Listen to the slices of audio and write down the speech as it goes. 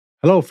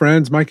Hello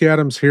friends, Mike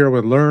Adams here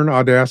with Learn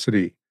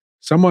Audacity.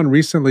 Someone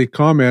recently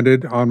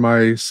commented on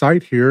my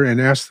site here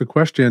and asked the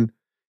question,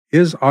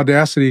 is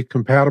Audacity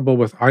compatible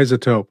with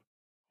iZotope?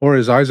 Or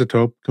is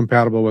iZotope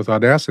compatible with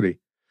Audacity?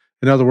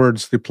 In other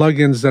words, the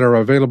plugins that are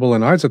available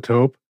in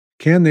iZotope,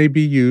 can they be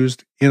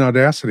used in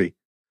Audacity?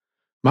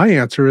 My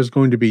answer is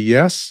going to be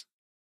yes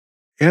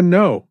and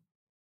no.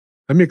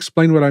 Let me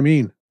explain what I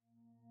mean.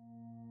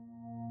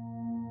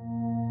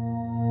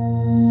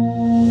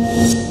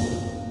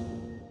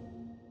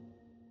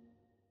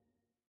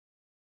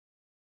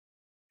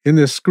 In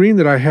this screen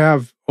that I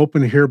have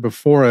open here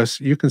before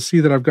us, you can see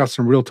that I've got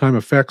some real-time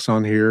effects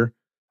on here.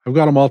 I've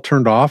got them all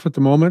turned off at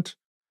the moment,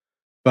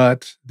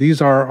 but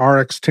these are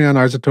RX10,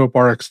 iZotope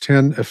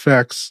RX10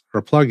 effects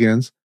or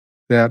plugins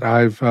that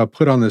I've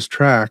put on this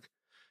track.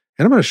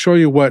 And I'm going to show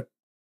you what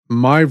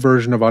my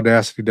version of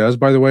Audacity does.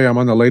 By the way, I'm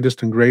on the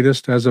latest and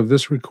greatest as of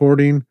this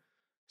recording.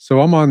 So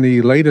I'm on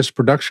the latest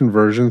production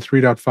version,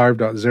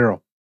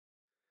 3.5.0.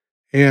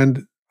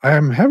 And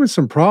I'm having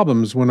some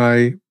problems when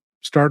I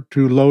start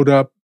to load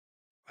up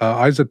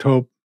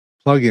iZotope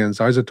plugins,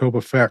 iZotope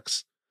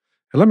effects.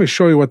 And let me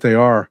show you what they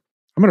are.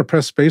 I'm going to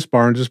press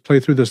spacebar and just play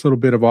through this little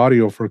bit of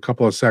audio for a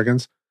couple of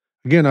seconds.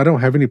 Again, I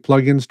don't have any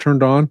plugins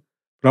turned on,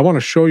 but I want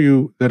to show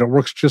you that it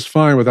works just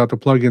fine without the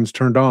plugins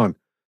turned on.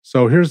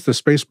 So here's the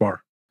spacebar.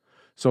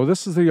 So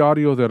this is the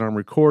audio that I'm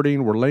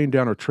recording. We're laying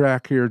down a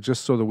track here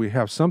just so that we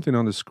have something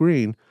on the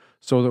screen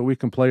so that we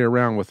can play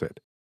around with it.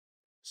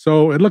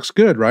 So it looks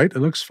good, right? It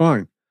looks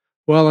fine.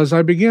 Well, as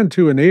I begin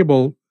to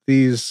enable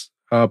these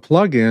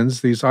plugins,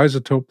 these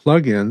iZotope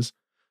plugins,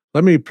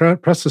 let me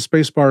press the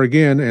spacebar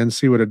again and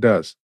see what it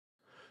does.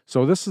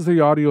 So this is the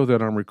audio that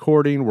I'm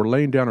recording. We're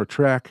laying down a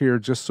track here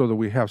just so that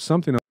we have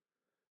something.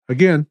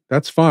 Again,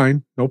 that's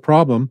fine, no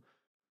problem.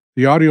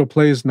 The audio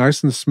plays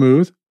nice and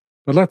smooth,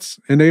 but let's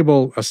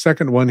enable a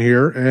second one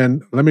here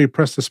and let me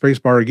press the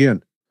spacebar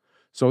again.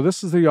 So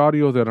this is the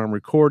audio that I'm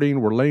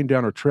recording. We're laying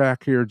down a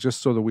track here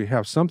just so that we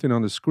have something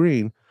on the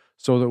screen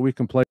so that we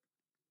can play.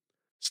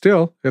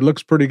 Still, it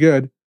looks pretty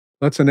good.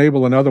 Let's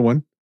enable another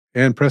one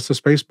and press the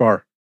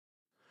spacebar.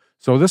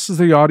 So this is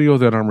the audio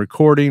that I'm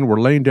recording.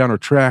 We're laying down a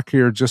track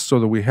here just so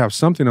that we have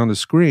something on the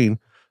screen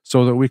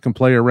so that we can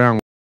play around.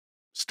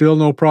 Still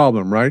no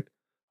problem, right?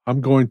 I'm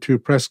going to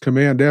press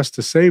Command S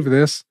to save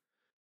this.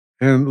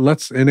 And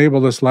let's enable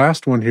this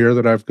last one here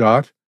that I've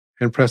got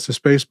and press the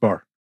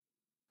spacebar.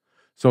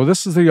 So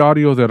this is the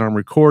audio that I'm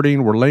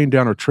recording. We're laying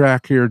down a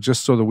track here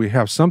just so that we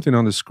have something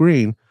on the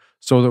screen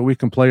so that we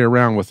can play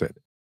around with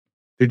it.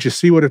 Did you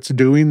see what it's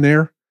doing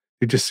there?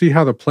 Did you see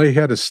how the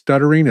playhead is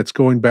stuttering? It's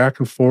going back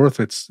and forth.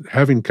 It's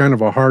having kind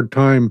of a hard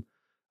time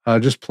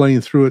just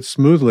playing through it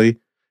smoothly.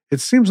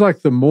 It seems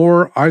like the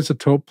more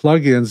iZotope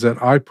plugins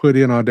that I put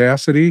in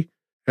Audacity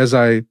as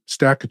I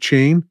stack a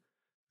chain,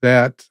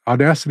 that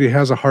Audacity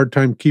has a hard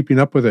time keeping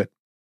up with it.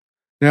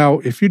 Now,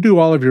 if you do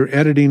all of your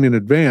editing in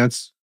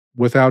advance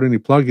without any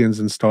plugins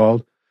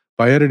installed,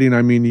 by editing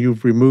I mean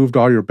you've removed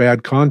all your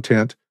bad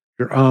content,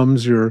 your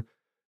ums, your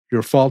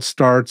false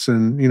starts,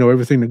 and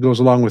everything that goes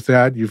along with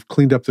that. You've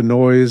cleaned up the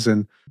noise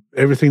and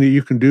everything that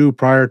you can do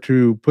prior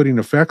to putting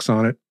effects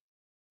on it.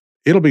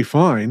 It'll be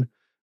fine.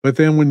 But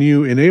then when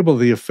you enable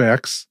the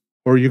effects,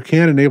 or you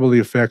can enable the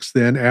effects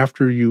then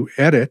after you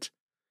edit,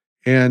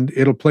 and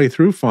it'll play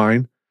through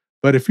fine.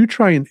 But if you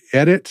try and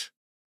edit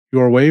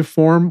your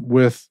waveform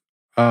with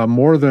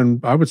more than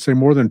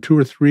 2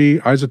 or 3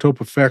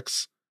 iZotope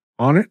effects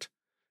on it,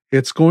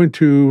 it's going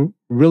to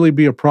really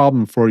be a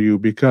problem for you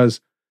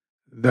because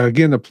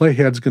again, the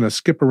playhead's going to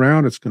skip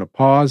around. It's going to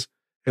pause,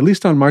 at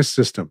least on my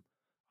system.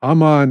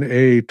 I'm on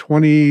a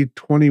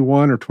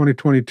 2021 or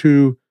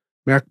 2022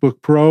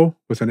 MacBook Pro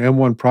with an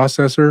M1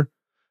 processor.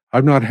 I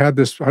don't have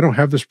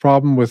this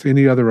problem with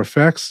any other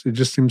effects. It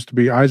just seems to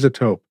be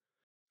iZotope.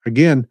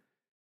 Again,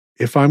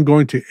 if I'm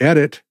going to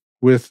edit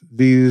with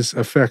these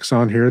effects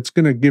on here, it's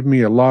going to give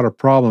me a lot of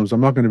problems.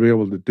 I'm not going to be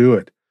able to do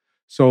it.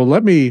 So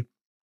let me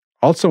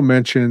also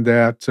mention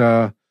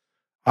that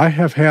I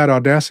have had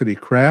Audacity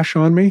crash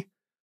on me.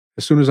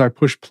 As soon as I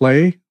push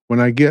play, when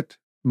I get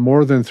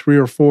more than 3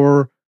 or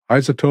 4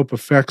 iZotope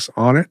effects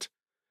on it,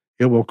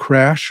 it will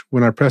crash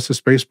when I press the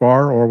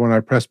spacebar or when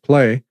I press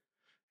play.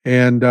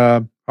 And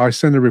I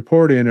send a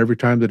report in every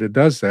time that it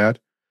does that.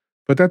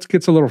 But that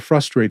gets a little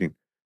frustrating.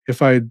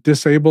 If I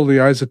disable the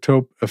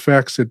iZotope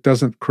effects, it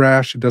doesn't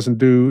crash, it doesn't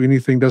do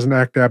anything, doesn't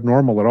act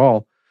abnormal at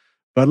all.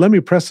 But let me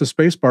press the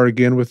spacebar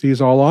again with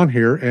these all on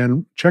here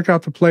and check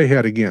out the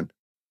playhead again.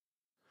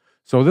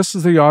 So this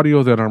is the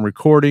audio that I'm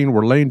recording.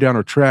 We're laying down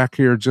a track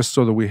here just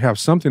so that we have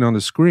something on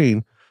the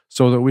screen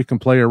so that we can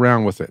play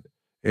around with it.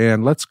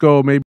 And let's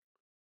go maybe.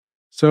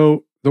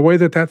 So the way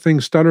that thing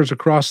stutters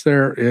across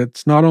there,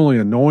 it's not only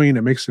annoying,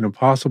 it makes it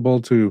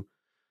impossible to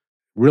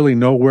really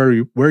know where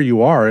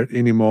you are at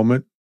any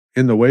moment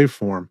in the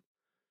waveform.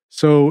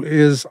 So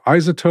is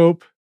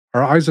iZotope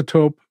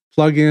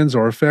plugins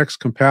or effects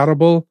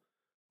compatible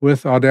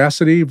with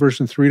Audacity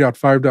version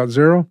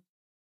 3.5.0?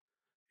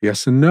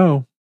 Yes and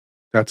no.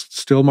 That's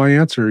still my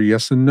answer,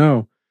 yes and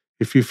no.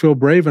 If you feel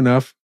brave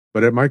enough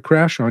but it might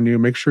crash on you.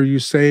 Make sure you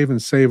save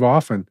and save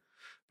often.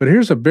 But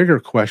here's a bigger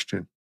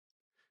question.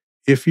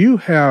 If you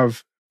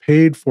have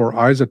paid for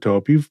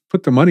iZotope, you've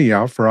put the money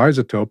out for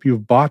iZotope,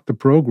 you've bought the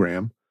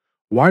program,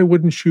 why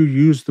wouldn't you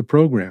use the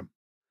program?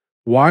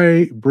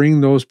 Why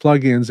bring those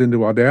plugins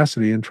into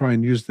Audacity and try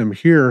and use them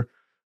here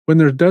when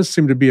there does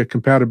seem to be a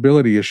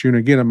compatibility issue? And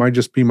again, it might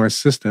just be my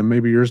system.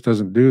 Maybe yours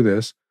doesn't do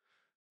this,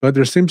 but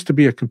there seems to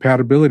be a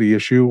compatibility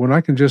issue when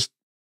I can just,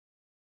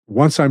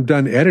 once I'm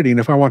done editing,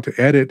 if I want to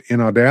edit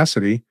in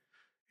Audacity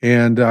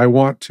and I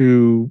want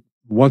to,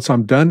 once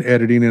I'm done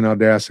editing in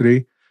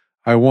Audacity,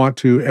 I want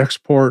to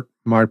export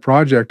my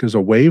project as a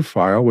WAV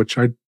file, which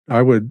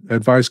I would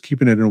advise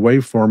keeping it in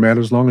WAV format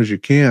as long as you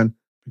can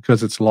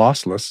because it's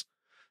lossless.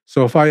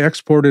 So if I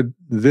exported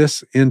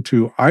this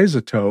into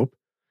iZotope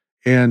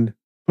and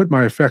put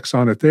my effects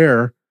on it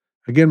there,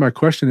 again, my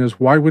question is,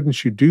 why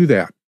wouldn't you do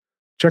that?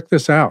 Check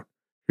this out.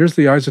 Here's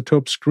the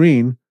iZotope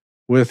screen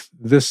with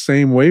this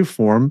same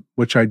waveform,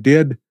 which I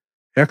did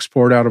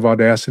export out of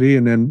Audacity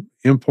and then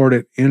import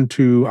it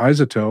into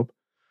iZotope.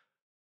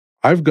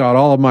 I've got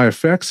all of my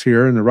effects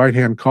here in the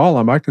right-hand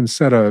column. I can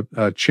set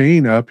a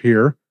chain up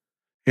here,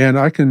 and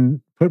I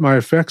can put my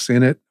effects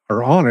in it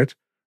or on it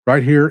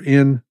right here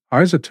in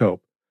iZotope.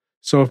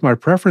 So if my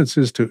preference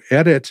is to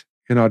edit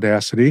in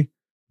Audacity,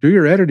 do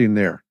your editing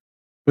there.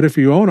 But if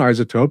you own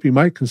iZotope, you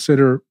might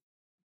consider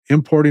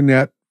importing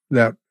that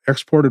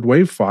exported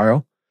WAV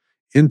file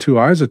into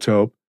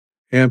iZotope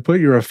and put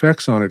your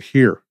effects on it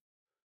here.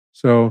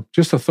 So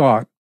just a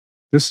thought.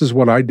 This is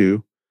what I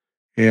do.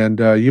 And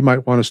you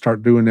might want to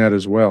start doing that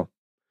as well.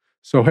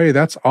 So, hey,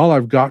 that's all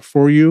I've got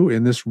for you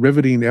in this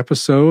riveting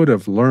episode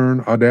of Learn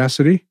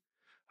Audacity.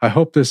 I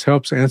hope this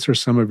helps answer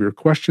some of your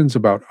questions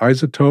about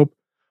iZotope.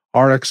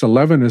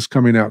 RX11 is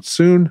coming out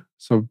soon,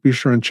 so be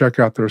sure and check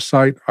out their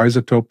site,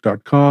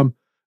 iZotope.com.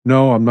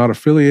 No, I'm not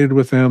affiliated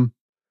with them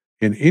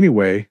in any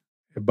way,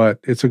 but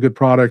it's a good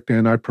product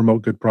and I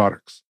promote good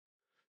products.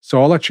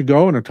 So I'll let you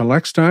go, and until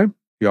next time,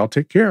 y'all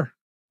take care.